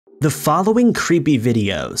The following creepy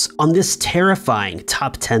videos on this terrifying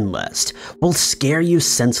top 10 list will scare you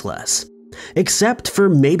senseless, except for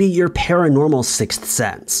maybe your paranormal sixth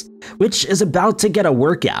sense, which is about to get a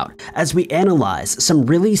workout as we analyze some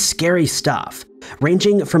really scary stuff,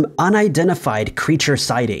 ranging from unidentified creature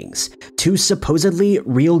sightings to supposedly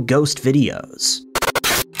real ghost videos.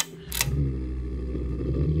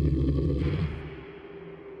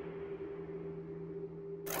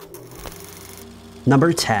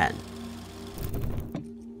 Number 10.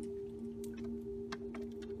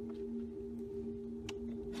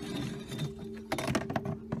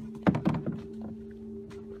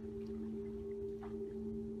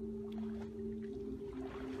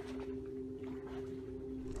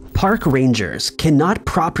 Park rangers cannot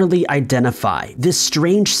properly identify this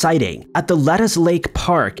strange sighting at the Lettuce Lake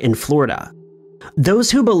Park in Florida.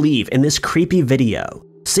 Those who believe in this creepy video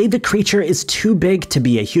say the creature is too big to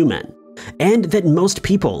be a human, and that most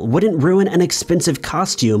people wouldn't ruin an expensive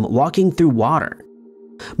costume walking through water.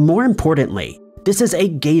 More importantly, this is a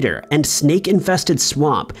gator and snake-infested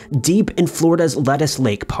swamp deep in Florida's Lettuce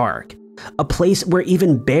Lake Park, a place where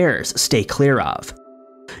even bears stay clear of.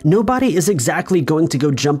 Nobody is exactly going to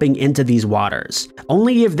go jumping into these waters,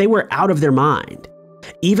 only if they were out of their mind.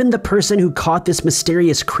 Even the person who caught this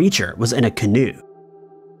mysterious creature was in a canoe.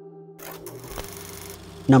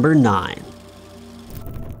 Number 9.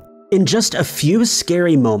 In just a few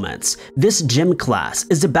scary moments, this gym class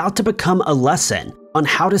is about to become a lesson on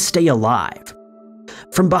how to stay alive.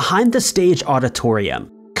 From behind the stage auditorium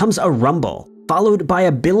comes a rumble, followed by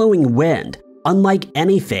a billowing wind, unlike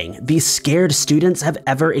anything these scared students have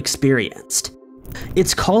ever experienced.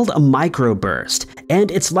 It's called a microburst, and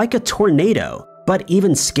it's like a tornado, but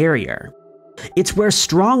even scarier. It's where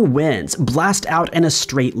strong winds blast out in a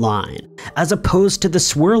straight line, as opposed to the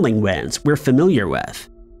swirling winds we're familiar with.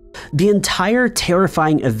 The entire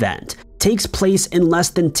terrifying event takes place in less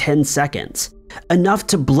than 10 seconds, enough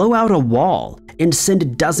to blow out a wall and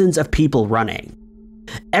send dozens of people running.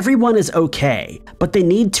 Everyone is okay, but they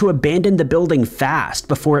need to abandon the building fast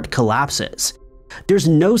before it collapses. There's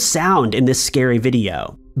no sound in this scary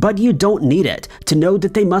video, but you don't need it to know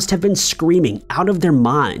that they must have been screaming out of their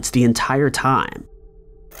minds the entire time.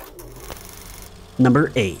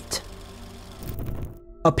 Number 8.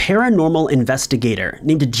 A paranormal investigator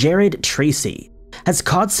named Jared Tracy has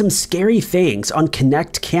caught some scary things on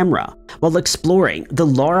Kinect camera while exploring the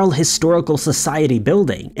Laurel Historical Society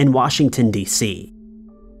building in Washington, D.C.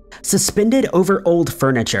 Suspended over old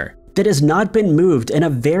furniture that has not been moved in a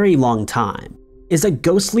very long time is a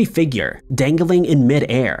ghostly figure dangling in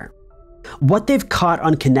mid-air. What they've caught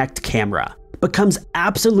on Kinect camera becomes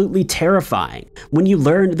absolutely terrifying when you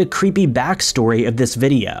learn the creepy backstory of this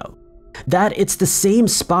video. That it's the same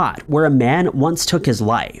spot where a man once took his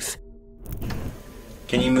life.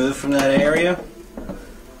 Can you move from that area?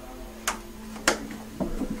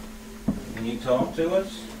 Can you talk to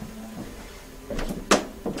us?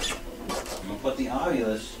 I'm gonna put the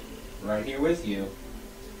Ovilus right here with you.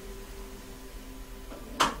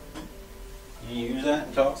 Can you use that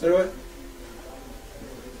and talk through it?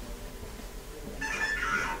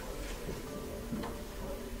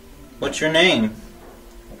 What's your name?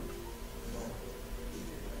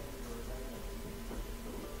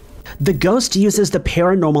 The ghost uses the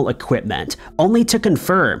paranormal equipment only to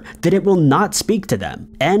confirm that it will not speak to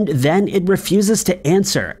them, and then it refuses to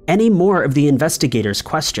answer any more of the investigators'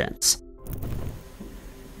 questions.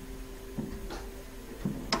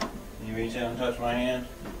 Can you reach out and touch my hand?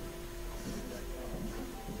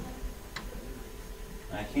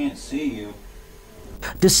 I can't see you.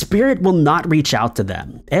 The spirit will not reach out to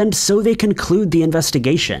them, and so they conclude the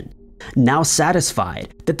investigation, now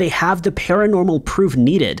satisfied that they have the paranormal proof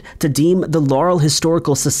needed to deem the Laurel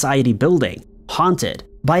Historical Society building haunted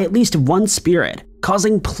by at least one spirit,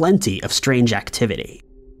 causing plenty of strange activity.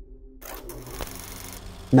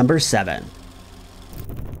 Number 7.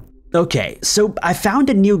 Okay, so I found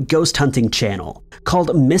a new ghost hunting channel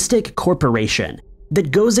called Mystic Corporation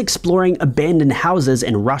that goes exploring abandoned houses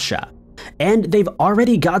in Russia, and they've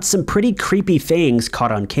already got some pretty creepy things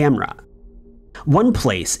caught on camera. One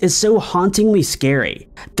place is so hauntingly scary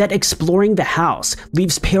that exploring the house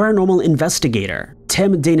leaves paranormal investigator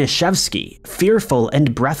Tim Danishevsky fearful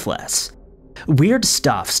and breathless. Weird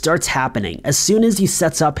stuff starts happening as soon as he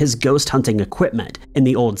sets up his ghost hunting equipment in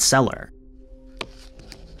the old cellar.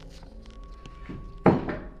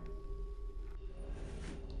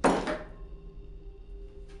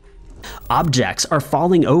 Objects are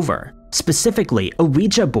falling over, specifically a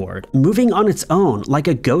Ouija board moving on its own like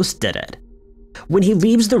a ghost did it. When he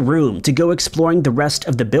leaves the room to go exploring the rest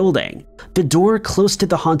of the building, the door close to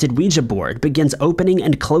the haunted Ouija board begins opening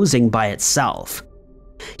and closing by itself.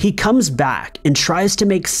 He comes back and tries to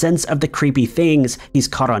make sense of the creepy things he's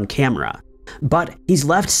caught on camera, but he's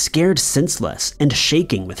left scared senseless and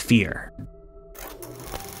shaking with fear.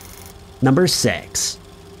 Number 6.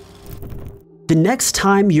 The next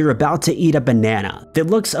time you're about to eat a banana that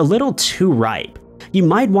looks a little too ripe, you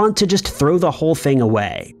might want to just throw the whole thing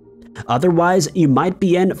away. Otherwise, you might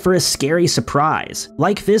be in for a scary surprise,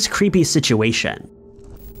 like this creepy situation.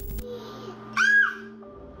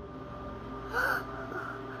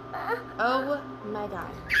 Oh my god.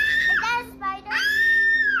 Is that a spider?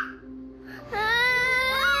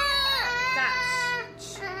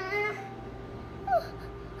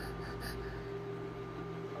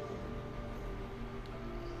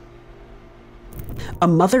 A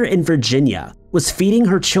mother in Virginia was feeding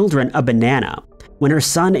her children a banana when her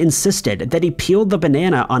son insisted that he peeled the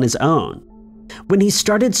banana on his own. When he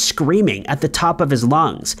started screaming at the top of his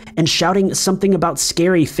lungs and shouting something about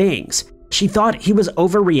scary things, she thought he was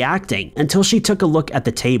overreacting until she took a look at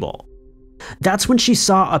the table. That's when she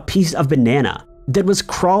saw a piece of banana that was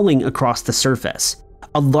crawling across the surface,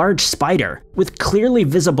 a large spider with clearly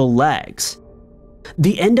visible legs.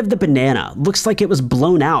 The end of the banana looks like it was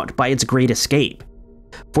blown out by its great escape.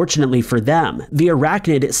 Fortunately for them, the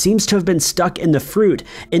arachnid seems to have been stuck in the fruit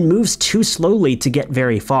and moves too slowly to get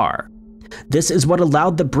very far. This is what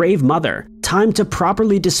allowed the brave mother time to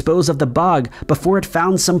properly dispose of the bug before it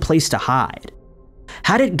found some place to hide.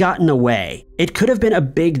 Had it gotten away, it could have been a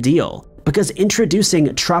big deal, because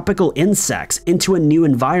introducing tropical insects into a new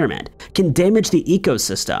environment can damage the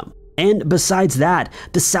ecosystem, and besides that,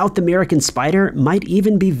 the South American spider might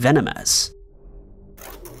even be venomous.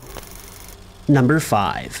 Number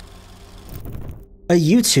 5. A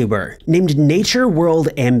YouTuber named Nature World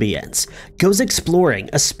Ambience goes exploring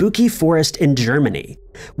a spooky forest in Germany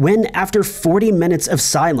when, after 40 minutes of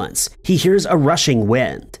silence, he hears a rushing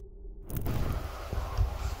wind.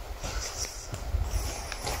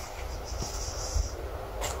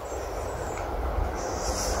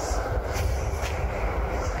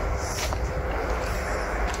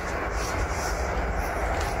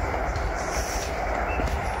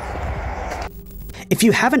 If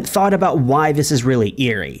you haven't thought about why this is really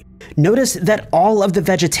eerie, notice that all of the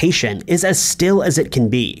vegetation is as still as it can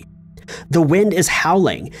be. The wind is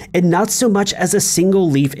howling, and not so much as a single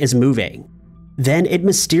leaf is moving. Then it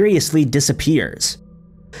mysteriously disappears.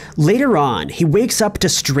 Later on, he wakes up to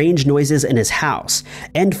strange noises in his house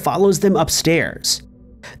and follows them upstairs.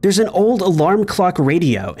 There's an old alarm clock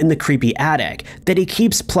radio in the creepy attic that he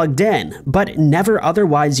keeps plugged in, but never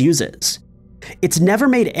otherwise uses. It's never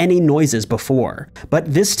made any noises before,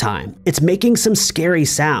 but this time it's making some scary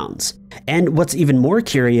sounds, and what's even more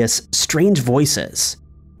curious, strange voices.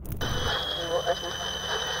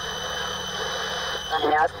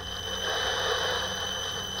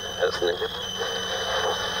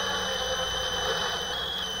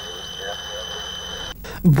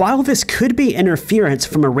 While this could be interference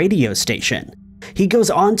from a radio station, he goes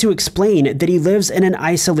on to explain that he lives in an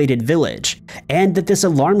isolated village, and that this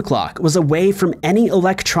alarm clock was away from any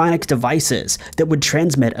electronic devices that would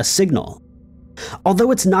transmit a signal.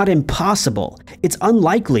 Although it's not impossible, it's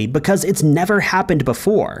unlikely because it's never happened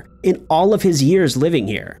before in all of his years living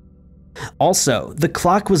here. Also, the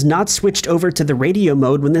clock was not switched over to the radio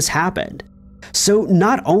mode when this happened. So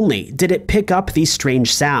not only did it pick up these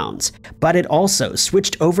strange sounds, but it also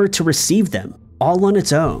switched over to receive them all on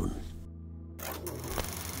its own.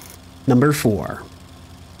 Number 4.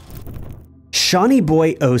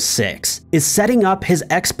 ShawneeBoy06 is setting up his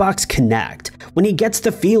Xbox Kinect when he gets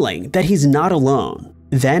the feeling that he's not alone.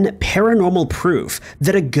 Then paranormal proof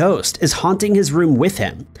that a ghost is haunting his room with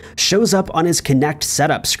him shows up on his Kinect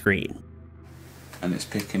setup screen. And it's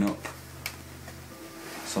picking up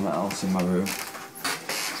something else in my room.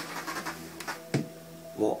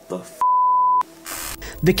 What the f?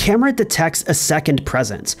 The camera detects a second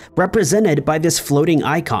presence, represented by this floating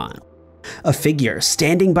icon. A figure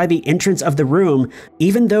standing by the entrance of the room,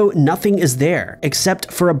 even though nothing is there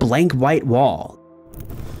except for a blank white wall.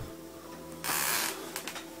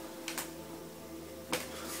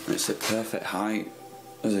 It's at perfect height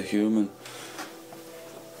as a human.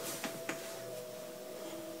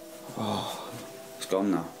 Oh, it's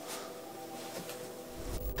gone now.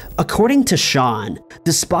 According to Sean,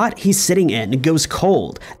 the spot he's sitting in goes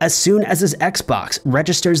cold as soon as his Xbox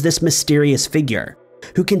registers this mysterious figure,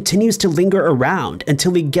 who continues to linger around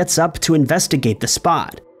until he gets up to investigate the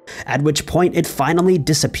spot, at which point it finally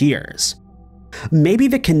disappears. Maybe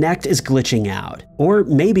the Kinect is glitching out, or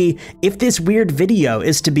maybe, if this weird video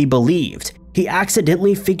is to be believed, he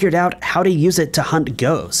accidentally figured out how to use it to hunt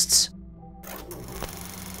ghosts.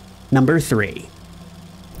 Number 3.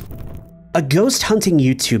 A ghost hunting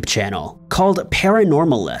YouTube channel called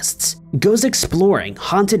Paranormalists goes exploring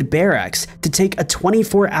haunted barracks to take a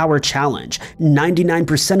 24-hour challenge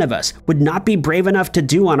 99% of us would not be brave enough to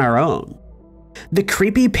do on our own. The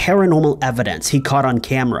creepy paranormal evidence he caught on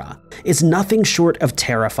camera is nothing short of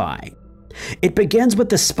terrifying. It begins with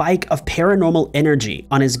the spike of paranormal energy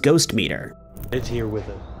on his ghost meter. It's here with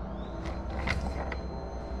us.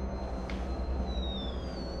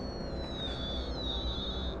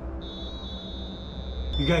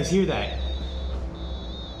 You guys hear that?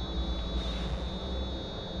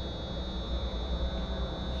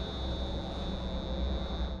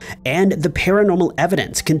 And the paranormal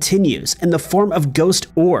evidence continues in the form of ghost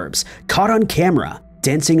orbs caught on camera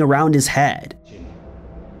dancing around his head.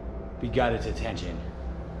 We got its attention.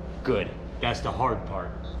 Good. That's the hard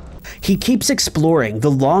part. He keeps exploring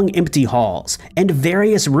the long empty halls and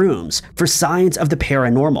various rooms for signs of the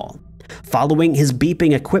paranormal, following his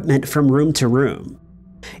beeping equipment from room to room.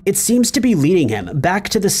 It seems to be leading him back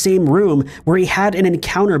to the same room where he had an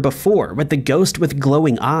encounter before with the ghost with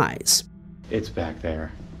glowing eyes. It's back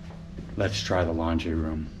there. Let's try the laundry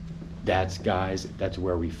room. That's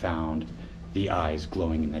where we found the eyes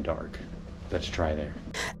glowing in the dark. Let's try there.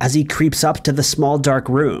 As he creeps up to the small dark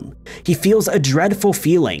room, he feels a dreadful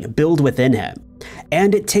feeling build within him,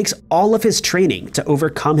 and it takes all of his training to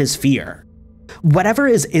overcome his fear. Whatever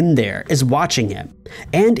is in there is watching him,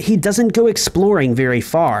 and he doesn't go exploring very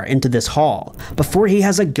far into this hall before he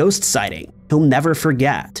has a ghost sighting he'll never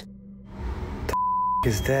forget. The f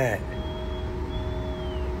is that?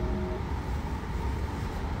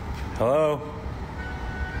 Hello?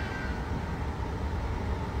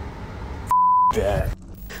 That.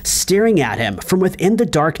 Staring at him from within the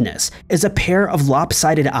darkness is a pair of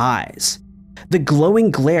lopsided eyes, the glowing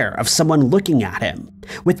glare of someone looking at him,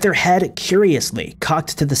 with their head curiously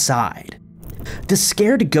cocked to the side. The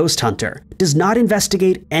scared ghost hunter does not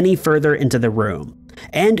investigate any further into the room,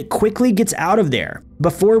 and quickly gets out of there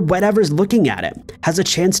before whatever's looking at him has a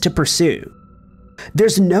chance to pursue.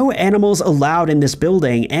 There's no animals allowed in this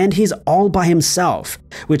building, and he's all by himself,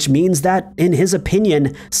 which means that, in his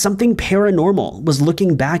opinion, something paranormal was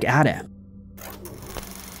looking back at him.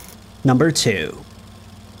 Number 2.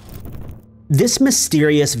 This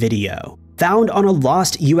mysterious video, found on a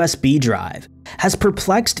lost USB drive, has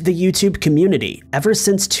perplexed the YouTube community ever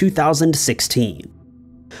since 2016.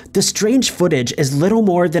 The strange footage is little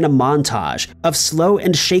more than a montage of slow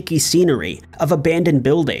and shaky scenery of abandoned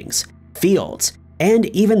buildings, fields, and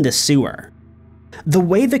even the sewer. The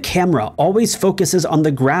way the camera always focuses on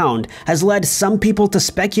the ground has led some people to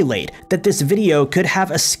speculate that this video could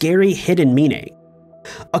have a scary hidden meaning.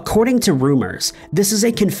 According to rumors, this is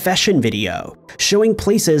a confession video showing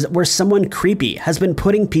places where someone creepy has been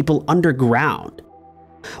putting people underground.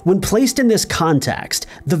 When placed in this context,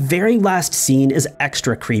 the very last scene is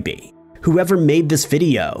extra creepy. Whoever made this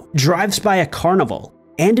video drives by a carnival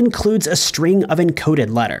and includes a string of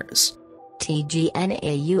encoded letters.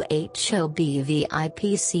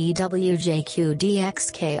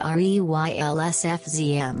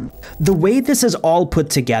 TGNAUHOBVIPCWJQDXKREYLSFZM. The way this is all put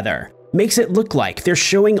together makes it look like they're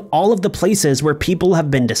showing all of the places where people have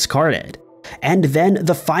been discarded, and then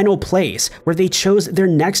the final place where they chose their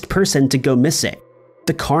next person to go missing,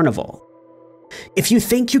 the carnival. If you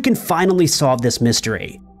think you can finally solve this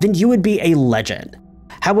mystery, then you would be a legend.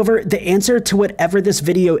 However, the answer to whatever this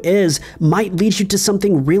video is might lead you to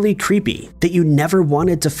something really creepy that you never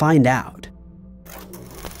wanted to find out.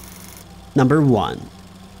 Number 1.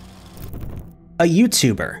 A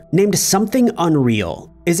YouTuber named Something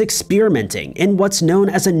Unreal is experimenting in what's known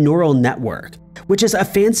as a neural network, which is a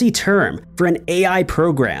fancy term for an AI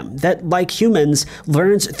program that, like humans,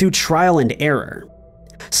 learns through trial and error.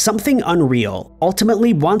 Something Unreal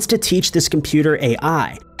ultimately wants to teach this computer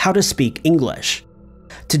AI how to speak English.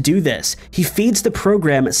 To do this, he feeds the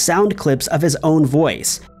program sound clips of his own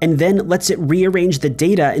voice, and then lets it rearrange the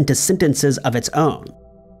data into sentences of its own.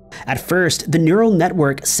 At first, the neural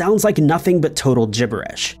network sounds like nothing but total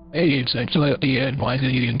gibberish.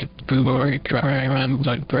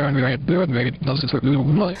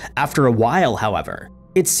 After a while, however,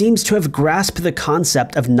 it seems to have grasped the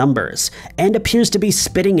concept of numbers, and appears to be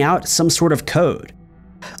spitting out some sort of code.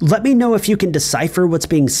 Let me know if you can decipher what's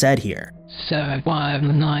being said here.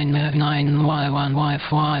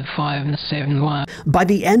 75999Y1Y557Y. By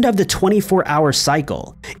the end of the 24-hour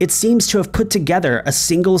cycle, it seems to have put together a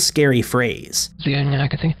single scary phrase. The only I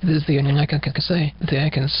can think, this is the only I can say, the I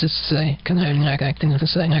can say, can only I can think to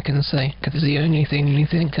say, I can say, because the only thing you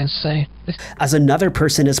think can say. As another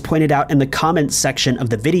person has pointed out in the comments section of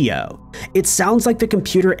the video, it sounds like the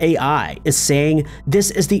computer AI is saying,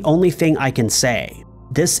 "This is the only thing I can say.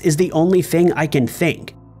 This is the only thing I can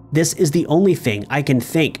think. This is the only thing I can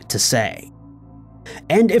think to say."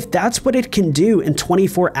 And if that's what it can do in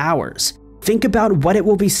 24 hours, think about what it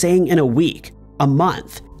will be saying in a week, a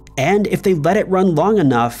month, and if they let it run long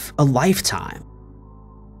enough, a lifetime.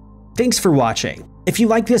 Thanks for watching. If you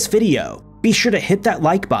like this video, be sure to hit that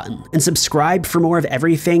like button and subscribe for more of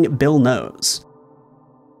everything Billnose.